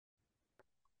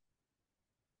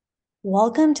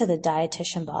Welcome to the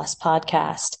Dietitian Boss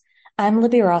podcast. I'm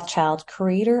Libby Rothschild,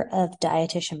 creator of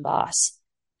Dietitian Boss.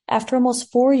 After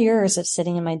almost 4 years of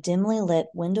sitting in my dimly lit,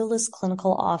 windowless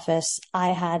clinical office, I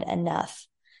had enough.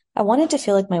 I wanted to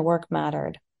feel like my work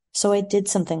mattered, so I did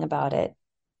something about it.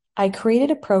 I created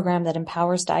a program that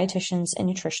empowers dietitians and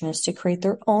nutritionists to create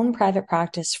their own private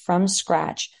practice from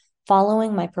scratch,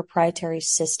 following my proprietary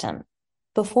system.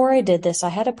 Before I did this, I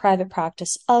had a private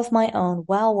practice of my own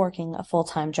while working a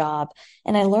full-time job,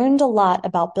 and I learned a lot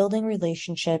about building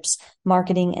relationships,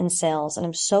 marketing, and sales, and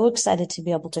I'm so excited to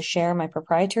be able to share my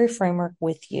proprietary framework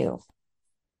with you.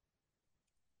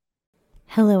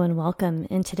 Hello and welcome.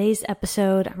 In today's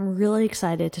episode, I'm really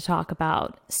excited to talk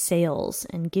about sales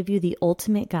and give you the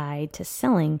ultimate guide to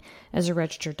selling as a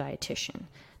registered dietitian.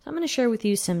 So I'm going to share with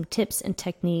you some tips and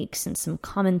techniques and some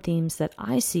common themes that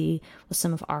I see with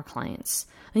some of our clients.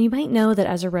 And you might know that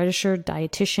as a registered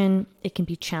dietitian, it can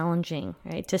be challenging,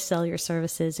 right, to sell your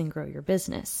services and grow your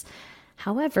business.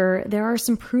 However, there are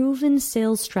some proven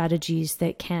sales strategies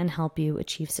that can help you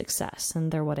achieve success,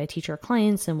 and they're what I teach our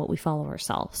clients and what we follow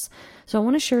ourselves. So I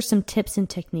want to share some tips and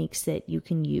techniques that you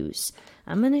can use.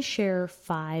 I'm going to share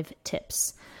 5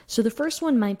 tips. So the first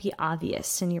one might be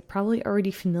obvious, and you're probably already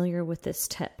familiar with this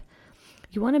tip.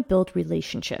 You want to build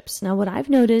relationships. Now, what I've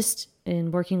noticed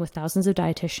in working with thousands of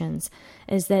dietitians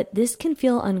is that this can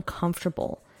feel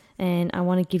uncomfortable, and I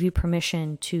want to give you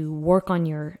permission to work on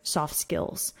your soft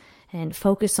skills and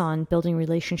focus on building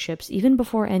relationships even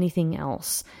before anything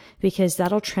else, because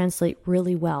that'll translate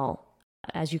really well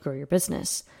as you grow your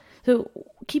business. So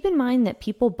keep in mind that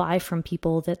people buy from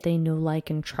people that they know, like,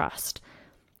 and trust.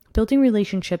 Building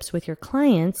relationships with your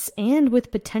clients and with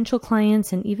potential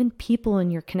clients and even people in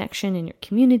your connection, in your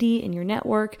community, in your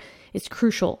network is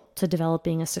crucial to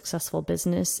developing a successful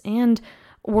business and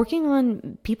working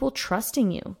on people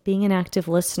trusting you, being an active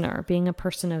listener, being a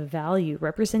person of value,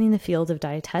 representing the field of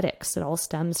dietetics. It all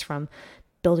stems from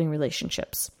building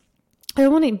relationships. I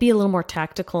want to be a little more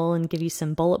tactical and give you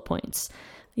some bullet points.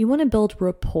 You want to build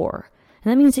rapport.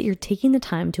 And that means that you're taking the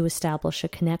time to establish a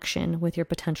connection with your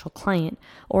potential client.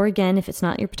 Or again, if it's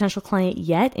not your potential client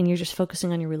yet and you're just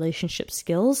focusing on your relationship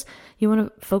skills, you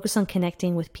want to focus on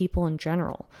connecting with people in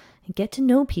general. And get to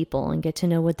know people and get to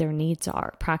know what their needs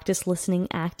are. Practice listening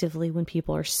actively when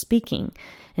people are speaking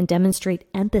and demonstrate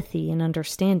empathy and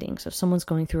understanding. So if someone's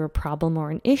going through a problem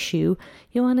or an issue,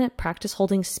 you want to practice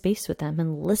holding space with them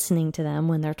and listening to them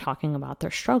when they're talking about their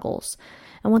struggles.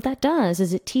 And what that does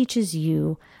is it teaches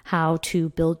you how to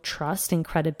build trust and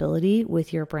credibility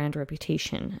with your brand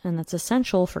reputation. And that's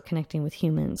essential for connecting with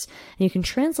humans. And you can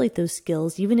translate those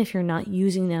skills even if you're not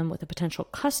using them with a potential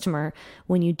customer.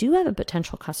 When you do have a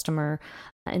potential customer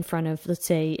in front of, let's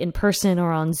say, in person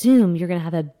or on Zoom, you're going to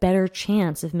have a better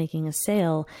chance of making a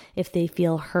sale if they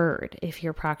feel heard, if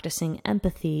you're practicing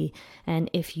empathy, and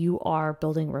if you are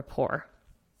building rapport.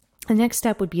 The next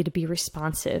step would be to be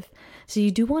responsive. So you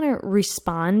do want to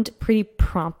respond pretty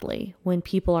promptly when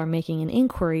people are making an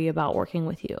inquiry about working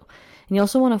with you. And you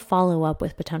also want to follow up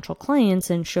with potential clients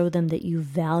and show them that you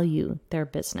value their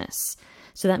business.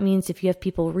 So that means if you have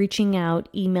people reaching out,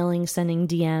 emailing, sending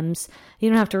DMs, you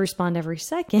don't have to respond every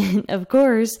second, of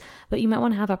course, but you might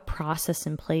want to have a process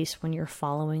in place when you're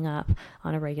following up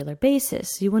on a regular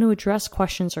basis. You want to address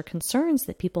questions or concerns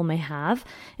that people may have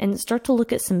and start to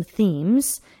look at some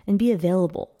themes and be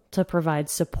available to provide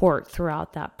support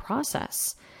throughout that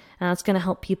process. And that's going to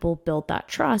help people build that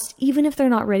trust, even if they're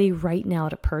not ready right now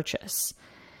to purchase.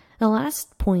 The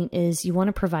last point is you want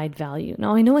to provide value.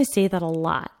 Now, I know I say that a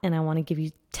lot, and I want to give you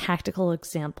tactical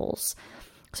examples.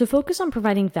 So focus on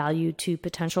providing value to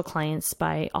potential clients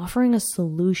by offering a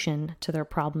solution to their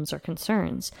problems or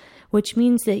concerns, which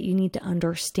means that you need to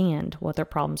understand what their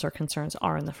problems or concerns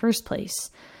are in the first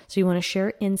place. So you want to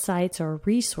share insights or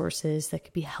resources that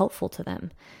could be helpful to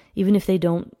them, even if they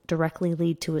don't directly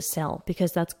lead to a sale,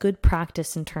 because that's good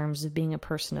practice in terms of being a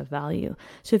person of value.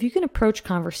 So if you can approach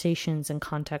conversations in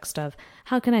context of,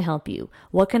 how can I help you?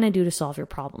 What can I do to solve your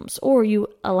problems? Or you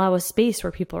allow a space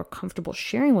where people are comfortable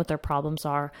sharing what their problems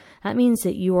are, that means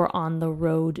that you are on the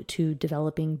road to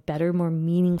developing better, more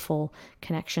meaningful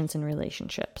connections and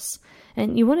relationships.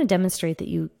 And you want to demonstrate that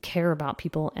you care about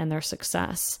people and their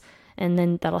success. And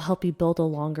then that'll help you build a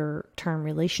longer term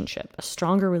relationship, a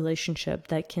stronger relationship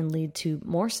that can lead to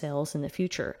more sales in the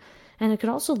future. And it could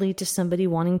also lead to somebody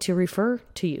wanting to refer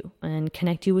to you and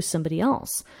connect you with somebody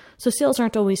else. So sales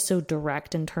aren't always so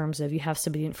direct in terms of you have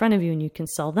somebody in front of you and you can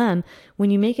sell them. When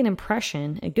you make an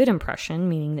impression, a good impression,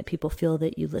 meaning that people feel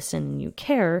that you listen and you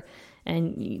care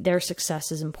and their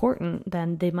success is important,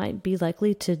 then they might be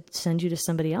likely to send you to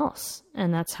somebody else.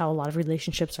 And that's how a lot of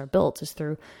relationships are built, is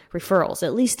through referrals.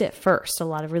 At least at first, a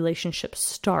lot of relationships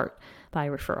start by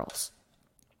referrals.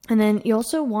 And then you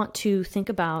also want to think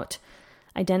about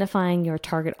identifying your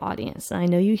target audience. And I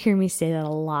know you hear me say that a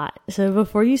lot. So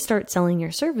before you start selling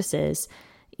your services,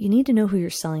 you need to know who you're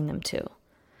selling them to.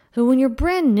 So when you're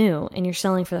brand new and you're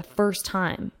selling for the first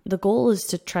time, the goal is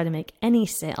to try to make any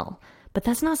sale, but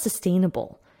that's not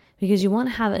sustainable, because you want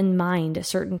to have in mind a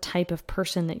certain type of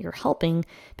person that you're helping,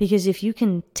 because if you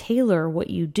can tailor what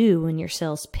you do in your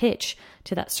sales pitch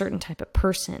to that certain type of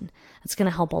person, it's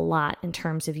going to help a lot in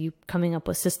terms of you coming up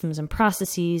with systems and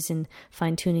processes and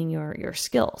fine-tuning your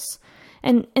skills.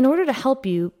 And in order to help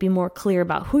you be more clear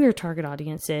about who your target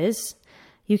audience is,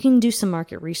 you can do some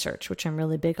market research, which I'm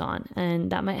really big on.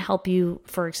 And that might help you,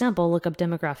 for example, look up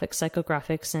demographics,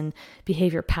 psychographics, and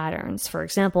behavior patterns. For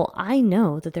example, I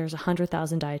know that there's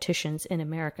 100,000 dietitians in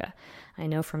America. I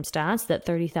know from stats that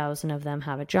 30,000 of them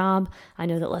have a job. I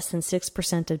know that less than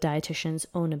 6% of dietitians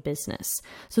own a business.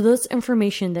 So that's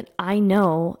information that I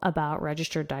know about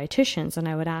registered dietitians. And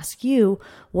I would ask you,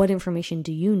 what information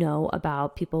do you know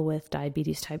about people with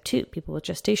diabetes type 2, people with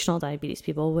gestational diabetes,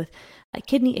 people with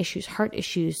kidney issues, heart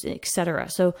issues, etc.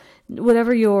 So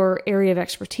whatever your area of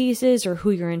expertise is or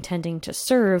who you're intending to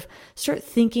serve, start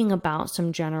thinking about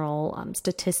some general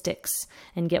statistics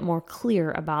and get more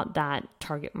clear about that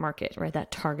target market, right?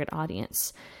 That target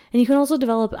audience. And you can also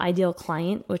develop ideal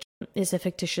client, which is a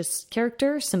fictitious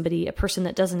character, a person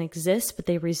that doesn't exist, but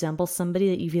they resemble somebody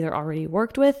that you've either already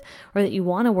worked with or that you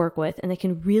want to work with. And they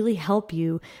can really help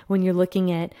you when you're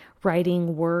looking at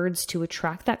writing words to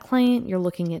attract that client. You're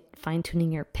looking at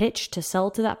fine-tuning your pitch to sell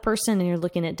to that person, and you're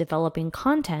looking at developing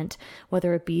content,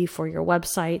 whether it be for your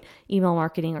website, email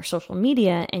marketing, or social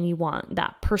media, and you want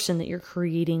that person that you're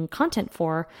creating content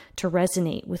for to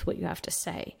resonate with what you have to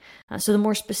say. So the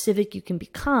more specific you can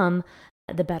become,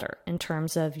 the better in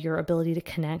terms of your ability to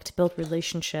connect, build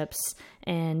relationships,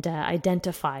 and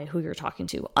identify who you're talking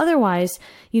to. Otherwise,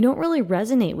 you don't really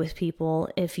resonate with people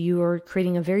if you are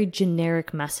creating a very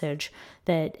generic message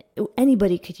that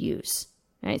anybody could use,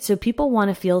 right? So people want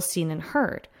to feel seen and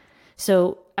heard.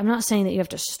 So I'm not saying that you have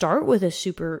to start with a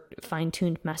super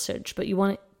fine-tuned message, but you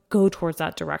want to go towards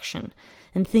that direction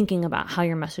and thinking about how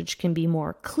your message can be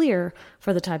more clear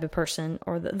for the type of person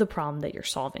or the problem that you're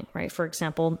solving, right? For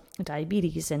example,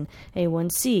 diabetes and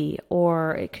A1C,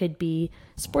 or it could be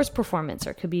sports performance,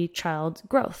 or it could be child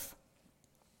growth.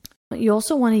 You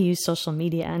also want to use social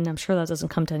media, and I'm sure that doesn't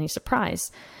come to any surprise.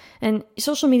 And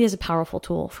social media is a powerful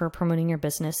tool for promoting your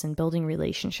business and building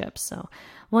relationships. So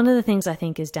one of the things I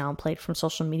think is downplayed from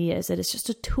social media is that it's just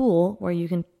a tool where you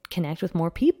can connect with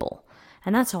more people.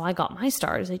 And that's how I got my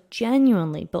start, is I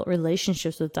genuinely built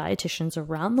relationships with dietitians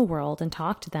around the world and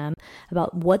talked to them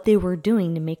about what they were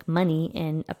doing to make money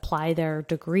and apply their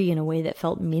degree in a way that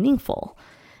felt meaningful.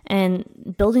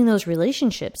 And building those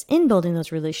relationships,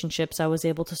 I was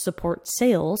able to support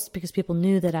sales because people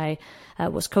knew that I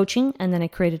was coaching, and then I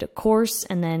created a course,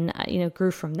 and then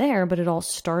grew from there. But it all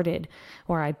started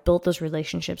where I built those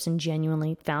relationships and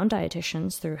genuinely found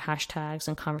dietitians through hashtags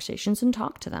and conversations and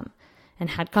talked to them. And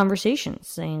had conversations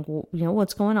saying, well,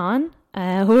 what's going on?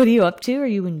 What are you up to? Are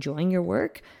you enjoying your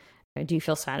work? Do you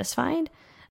feel satisfied?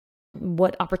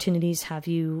 What opportunities have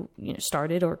you,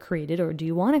 started or created, or do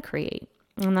you want to create?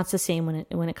 And that's the same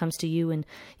when it comes to you and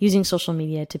using social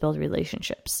media to build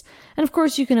relationships. And of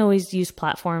course, you can always use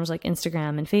platforms like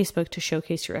Instagram and Facebook to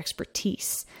showcase your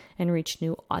expertise and reach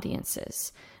new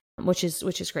audiences, which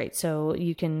is great. So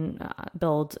you can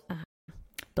build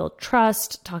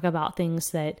trust, talk about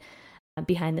things that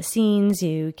behind the scenes.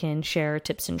 You can share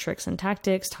tips and tricks and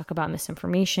tactics, talk about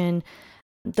misinformation.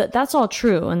 That's all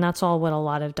true. And that's all what a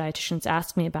lot of dietitians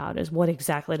ask me about, is what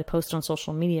exactly to post on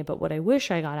social media. But what I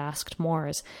wish I got asked more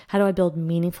is, how do I build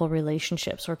meaningful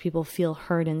relationships where people feel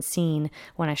heard and seen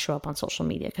when I show up on social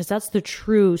media? Because that's the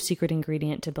true secret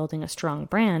ingredient to building a strong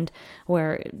brand,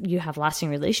 where you have lasting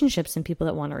relationships and people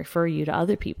that want to refer you to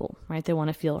other people, right? They want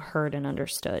to feel heard and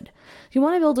understood. You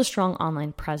want to build a strong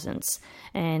online presence.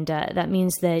 And that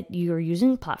means that you're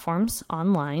using platforms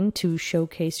online to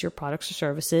showcase your products or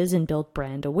services and build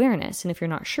brand awareness. And if you're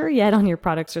not sure yet on your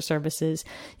products or services,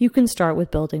 you can start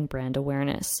with building brand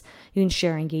awareness. You can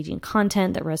share engaging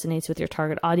content that resonates with your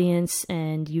target audience,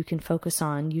 and you can focus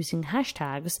on using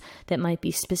hashtags that might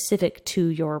be specific to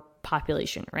your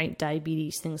population, right?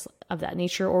 Diabetes, things of that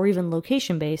nature, or even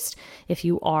location-based if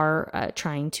you are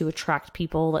trying to attract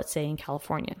people, let's say in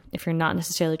California. If you're not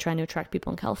necessarily trying to attract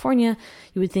people in California,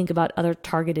 you would think about other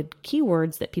targeted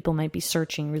keywords that people might be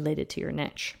searching related to your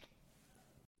niche.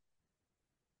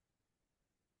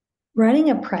 Running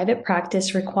a private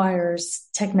practice requires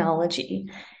technology.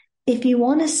 If you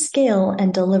want to scale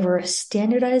and deliver a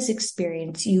standardized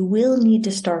experience, you will need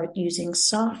to start using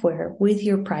software with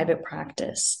your private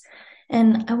practice.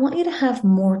 And I want you to have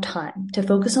more time to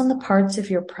focus on the parts of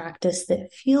your practice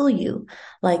that fuel you,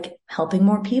 like helping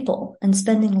more people and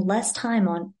spending less time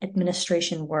on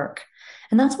administration work.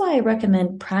 And that's why I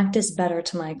recommend Practice Better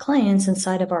to my clients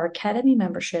inside of our Academy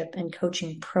membership and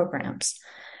coaching programs.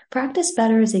 Practice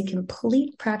Better is a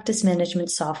complete practice management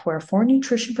software for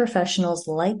nutrition professionals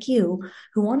like you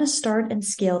who want to start and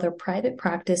scale their private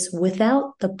practice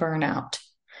without the burnout.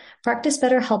 Practice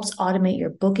Better helps automate your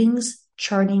bookings,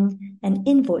 charting, and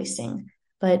invoicing,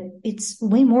 but it's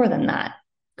way more than that.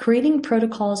 Creating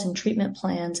protocols and treatment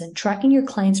plans and tracking your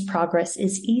clients' progress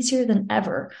is easier than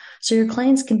ever, so your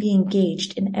clients can be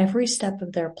engaged in every step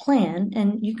of their plan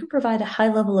and you can provide a high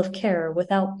level of care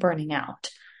without burning out.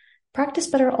 Practice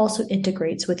Better also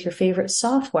integrates with your favorite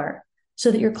software so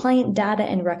that your client data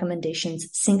and recommendations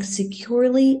sync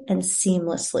securely and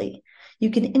seamlessly.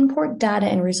 You can import data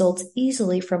and results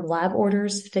easily from lab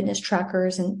orders, fitness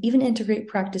trackers, and even integrate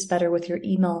Practice Better with your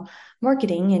email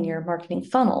marketing and your marketing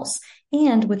funnels.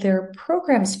 And with their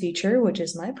programs feature, which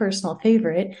is my personal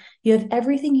favorite, you have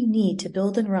everything you need to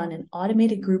build and run an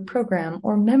automated group program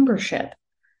or membership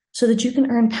so that you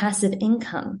can earn passive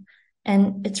income.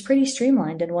 And it's pretty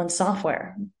streamlined in one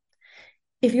software.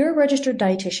 If you're a registered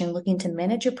dietitian looking to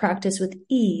manage your practice with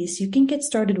ease, you can get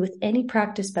started with any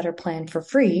Practice Better plan for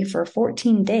free for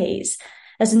 14 days.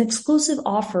 As an exclusive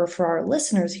offer for our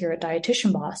listeners here at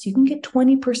Dietitian Boss, you can get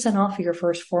 20% off your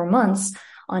first 4 months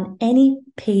on any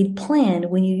paid plan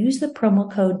when you use the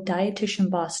promo code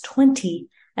DietitianBoss20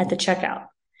 at the checkout.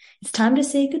 It's time to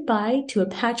say goodbye to a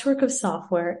patchwork of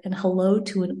software and hello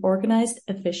to an organized,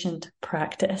 efficient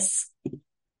practice.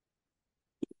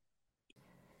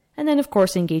 And then, of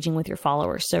course, engaging with your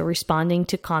followers. So responding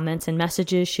to comments and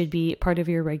messages should be part of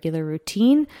your regular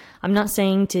routine. I'm not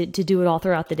saying to do it all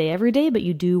throughout the day every day, but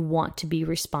you do want to be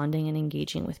responding and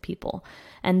engaging with people.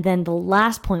 And then the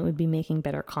last point would be making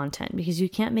better content, because you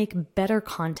can't make better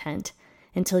content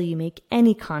until you make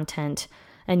any content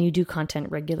and you do content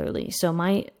regularly. So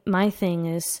my thing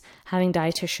is having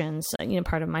dietitians,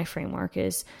 part of my framework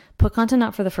is put content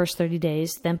out for the first 30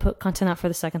 days, then put content out for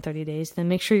the second 30 days, then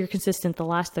make sure you're consistent the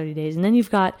last 30 days. And then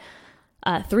you've got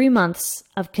 3 months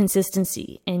of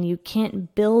consistency, and you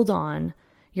can't build on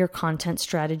your content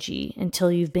strategy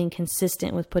until you've been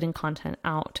consistent with putting content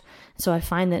out. So I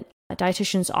find that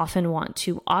dietitians often want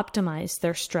to optimize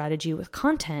their strategy with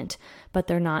content, but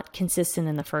they're not consistent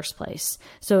in the first place.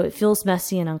 So it feels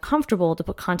messy and uncomfortable to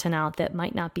put content out that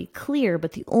might not be clear,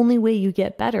 but the only way you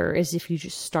get better is if you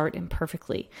just start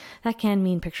imperfectly. That can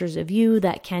mean pictures of you,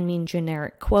 that can mean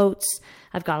generic quotes.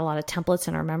 I've got a lot of templates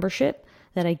in our membership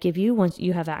that I give you once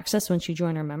you have access, once you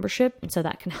join our membership. And so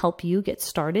that can help you get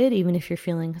started, even if you're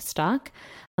feeling stuck.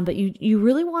 But you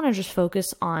really want to just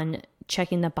focus on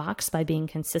checking the box by being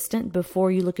consistent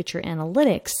before you look at your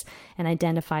analytics and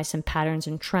identify some patterns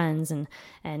and trends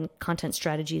and content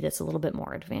strategy that's a little bit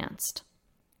more advanced.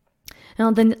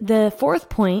 Now, then the fourth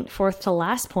to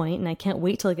last point, and I can't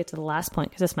wait till I get to the last point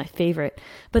because that's my favorite,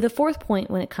 but the fourth point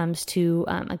when it comes to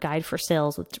a guide for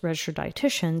sales with registered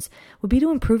dietitians would be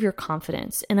to improve your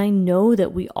confidence. And I know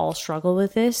that we all struggle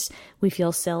with this. We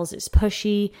feel sales is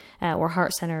pushy. We're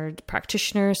heart-centered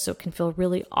practitioners, so it can feel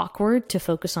really awkward to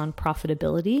focus on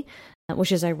profitability,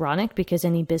 which is ironic because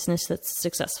any business that's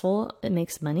successful, it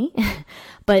makes money.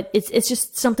 But it's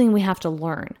just something we have to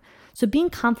learn. So being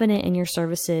confident in your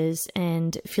services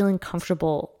and feeling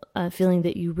comfortable, feeling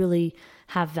that you really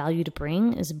have value to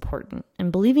bring is important. And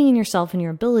believing in yourself and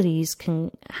your abilities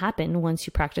can happen once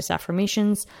you practice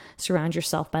affirmations, surround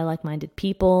yourself by like-minded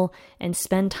people, and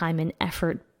spend time and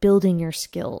effort building your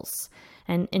skills.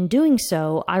 And in doing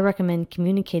so, I recommend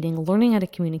learning how to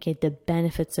communicate the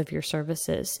benefits of your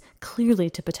services clearly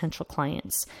to potential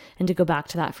clients. And to go back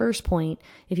to that first point,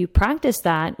 if you practice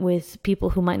that with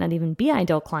people who might not even be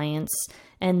ideal clients,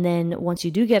 and then once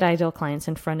you do get ideal clients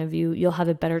in front of you, you'll have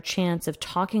a better chance of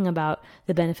talking about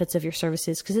the benefits of your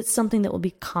services because it's something that will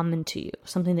be common to you,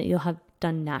 something that you'll have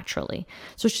done naturally.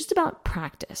 So it's just about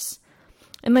practice.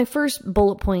 And my first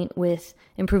bullet point with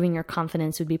improving your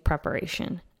confidence would be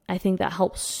preparation. I think that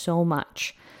helps so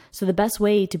much. So the best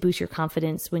way to boost your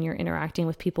confidence when you're interacting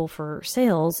with people for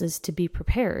sales is to be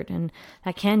prepared. And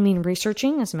that can mean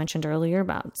researching, as I mentioned earlier,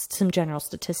 about some general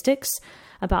statistics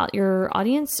about your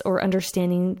audience, or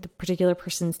understanding the particular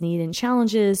person's need and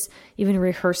challenges, even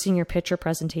rehearsing your pitch or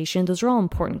presentation. Those are all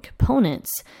important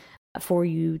components for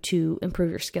you to improve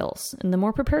your skills. And the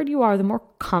more prepared you are, the more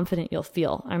confident you'll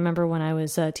feel. I remember when I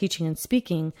was teaching and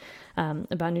speaking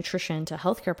about nutrition to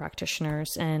healthcare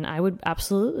practitioners, and I would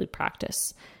absolutely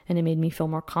practice, and it made me feel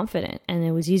more confident. And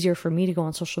it was easier for me to go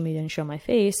on social media and show my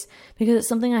face because it's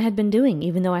something I had been doing,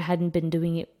 even though I hadn't been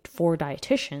doing it for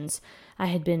dietitians. I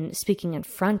had been speaking in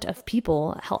front of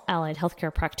people, allied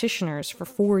healthcare practitioners, for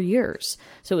 4 years.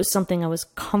 So it was something I was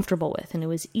comfortable with, and it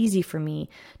was easy for me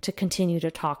to continue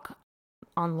to talk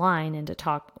online and to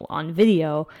talk on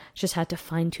video. Just had to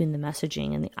fine tune the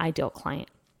messaging and the ideal client.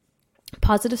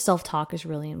 Positive self-talk is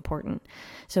really important.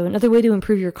 So another way to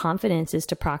improve your confidence is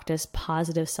to practice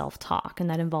positive self-talk. And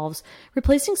that involves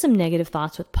replacing some negative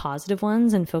thoughts with positive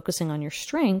ones and focusing on your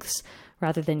strengths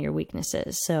rather than your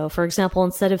weaknesses. So for example,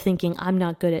 instead of thinking, I'm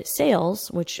not good at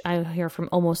sales, which I hear from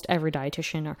almost every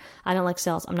dietitian, or I don't like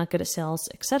sales, I'm not good at sales,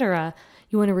 etc.,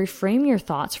 you want to reframe your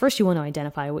thoughts. First, you want to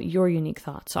identify what your unique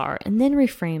thoughts are, and then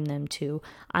reframe them to,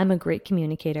 I'm a great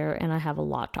communicator and I have a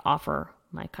lot to offer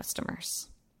my customers.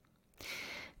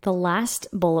 The last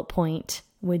bullet point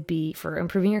would be, for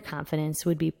improving your confidence,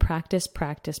 would be practice,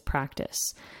 practice,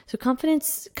 practice. So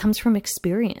confidence comes from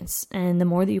experience. And the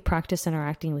more that you practice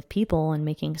interacting with people and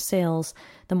making sales,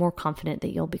 the more confident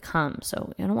that you'll become.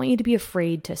 So I don't want you to be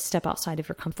afraid to step outside of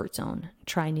your comfort zone,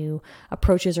 try new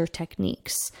approaches or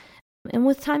techniques. And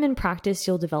with time and practice,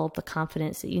 you'll develop the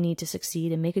confidence that you need to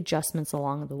succeed and make adjustments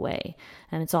along the way.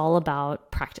 And it's all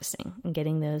about practicing and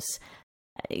getting those,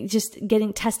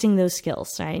 testing those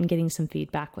skills, right? And getting some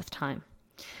feedback with time.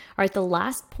 All right, the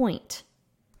last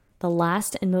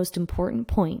and most important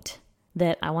point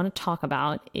that I want to talk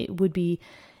about, it would be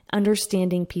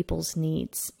understanding people's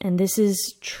needs. And this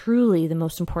is truly the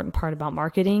most important part about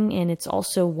marketing. And it's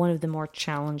also one of the more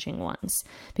challenging ones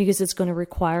because it's going to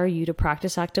require you to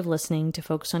practice active listening, to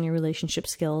focus on your relationship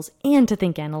skills, and to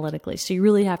think analytically. So you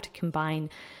really have to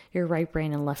combine your right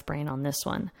brain and left brain on this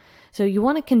one. So you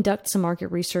want to conduct some market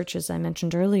research, as I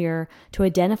mentioned earlier, to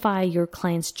identify your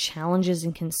clients' challenges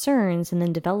and concerns, and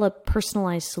then develop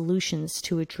personalized solutions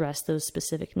to address those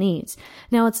specific needs.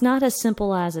 Now, it's not as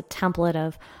simple as a template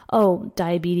of,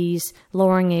 diabetes,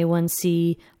 lowering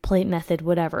A1C, plate method,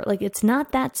 whatever. Like, it's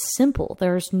not that simple.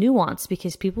 There's nuance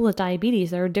because people with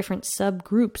diabetes, there are different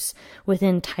subgroups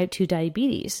within type 2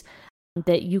 diabetes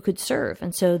that you could serve.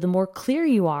 And so the more clear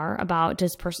you are about,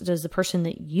 does the person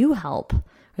that you help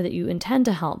or that you intend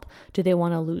to help, do they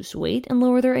want to lose weight and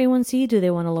lower their A1C? Do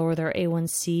they want to lower their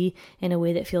A1C in a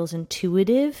way that feels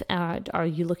intuitive? Are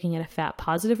you looking at a fat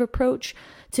positive approach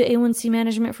to A1C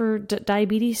management for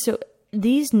diabetes? So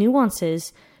these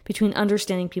nuances between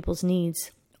understanding people's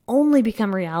needs only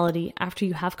become reality after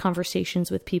you have conversations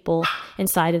with people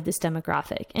inside of this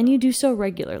demographic, and you do so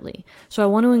regularly. So I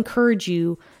want to encourage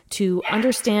you to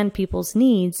understand people's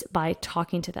needs by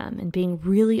talking to them and being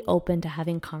really open to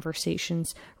having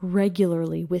conversations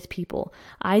regularly with people.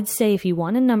 I'd say if you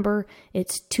want a number,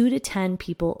 it's 2 to 10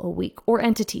 people a week, or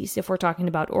entities if we're talking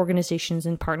about organizations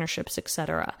and partnerships,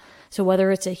 etc. So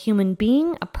whether it's a human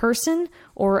being, a person,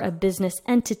 or a business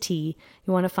entity,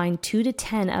 you want to find 2 to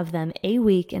 10 of them a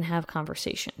week and have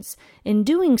conversations. In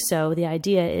doing so, the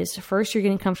idea is, first, you're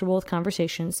getting comfortable with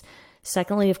conversations.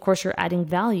 Secondly, of course, you're adding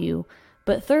value.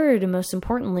 But third, and most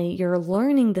importantly, you're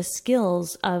learning the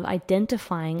skills of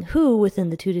identifying who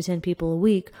within the 2 to 10 people a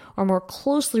week are more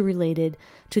closely related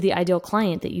to the ideal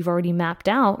client that you've already mapped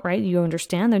out, right? You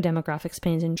understand their demographics,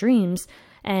 pains, and dreams,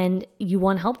 and you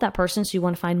want to help that person. So you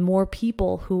want to find more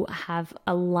people who have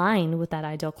aligned with that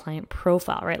ideal client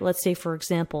profile, right? Let's say, for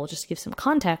example, just to give some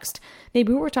context,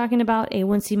 maybe we're talking about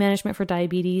A1C management for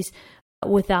diabetes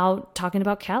without talking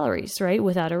about calories, right?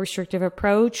 Without a restrictive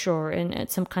approach or in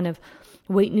some kind of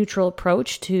weight neutral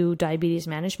approach to diabetes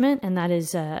management. And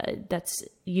that's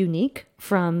unique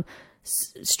from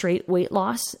straight weight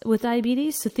loss with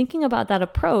diabetes. So thinking about that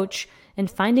approach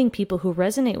and finding people who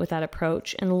resonate with that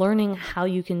approach and learning how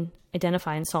you can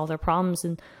identify and solve their problems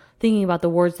and thinking about the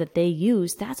words that they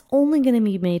use, that's only going to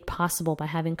be made possible by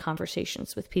having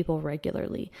conversations with people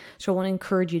regularly. So I want to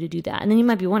encourage you to do that. And then you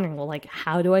might be wondering, well,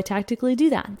 how do I tactically do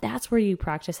that? That's where you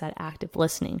practice that active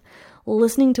listening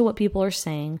to what people are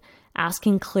saying,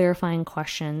 asking clarifying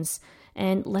questions,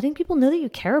 and letting people know that you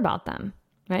care about them,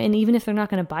 right? And even if they're not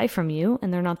going to buy from you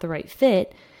and they're not the right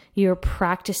fit, you're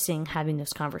practicing having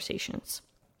those conversations.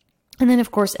 And then,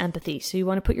 of course, empathy. So you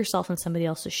want to put yourself in somebody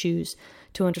else's shoes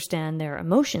to understand their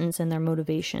emotions and their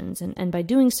motivations. And by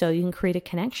doing so, you can create a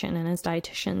connection. And as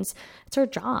dietitians, it's our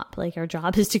job. Like, our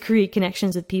job is to create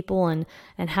connections with people and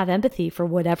have empathy for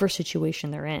whatever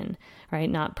situation they're in, right?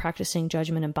 Not practicing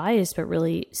judgment and bias, but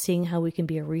really seeing how we can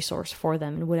be a resource for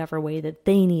them in whatever way that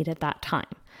they need at that time.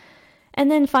 And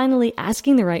then finally,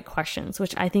 asking the right questions,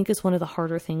 which I think is one of the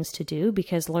harder things to do,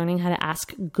 because learning how to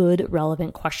ask good,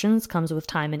 relevant questions comes with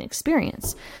time and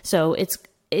experience. So it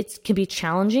can be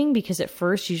challenging because at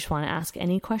first you just want to ask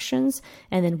any questions.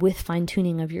 And then with fine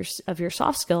tuning of your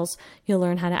soft skills, you'll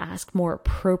learn how to ask more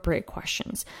appropriate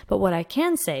questions. But what I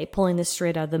can say, pulling this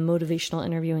straight out of the Motivational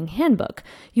Interviewing Handbook,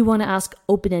 you want to ask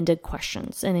open-ended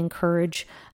questions and encourage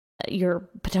your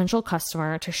potential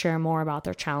customer to share more about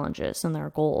their challenges and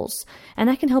their goals. And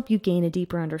that can help you gain a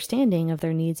deeper understanding of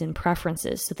their needs and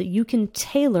preferences so that you can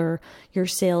tailor your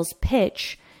sales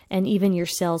pitch and even your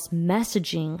sales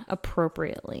messaging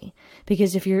appropriately.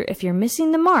 Because if you're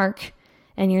missing the mark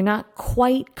and you're not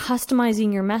quite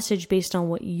customizing your message based on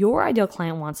what your ideal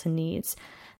client wants and needs,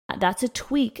 that's a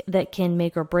tweak that can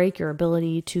make or break your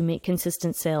ability to make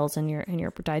consistent sales in your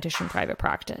dietitian private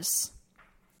practice.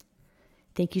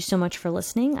 Thank you so much for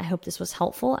listening. I hope this was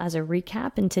helpful. As a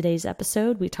recap, in today's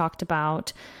episode, we talked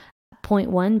about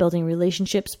point 1, building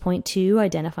relationships. Point 2,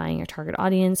 identifying your target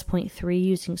audience. Point 3,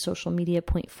 using social media.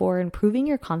 Point 4, improving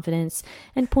your confidence.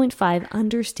 And point 5,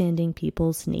 understanding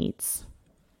people's needs.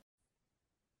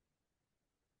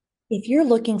 If you're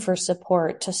looking for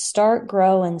support to start,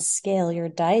 grow, and scale your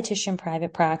dietitian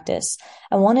private practice,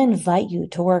 I want to invite you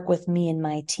to work with me and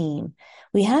my team.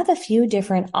 We have a few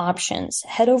different options.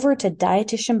 Head over to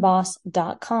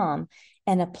dietitianboss.com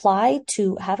and apply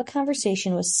to have a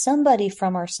conversation with somebody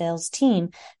from our sales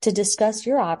team to discuss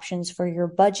your options for your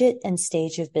budget and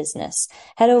stage of business.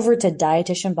 Head over to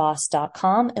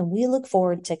dietitianboss.com and we look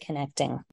forward to connecting.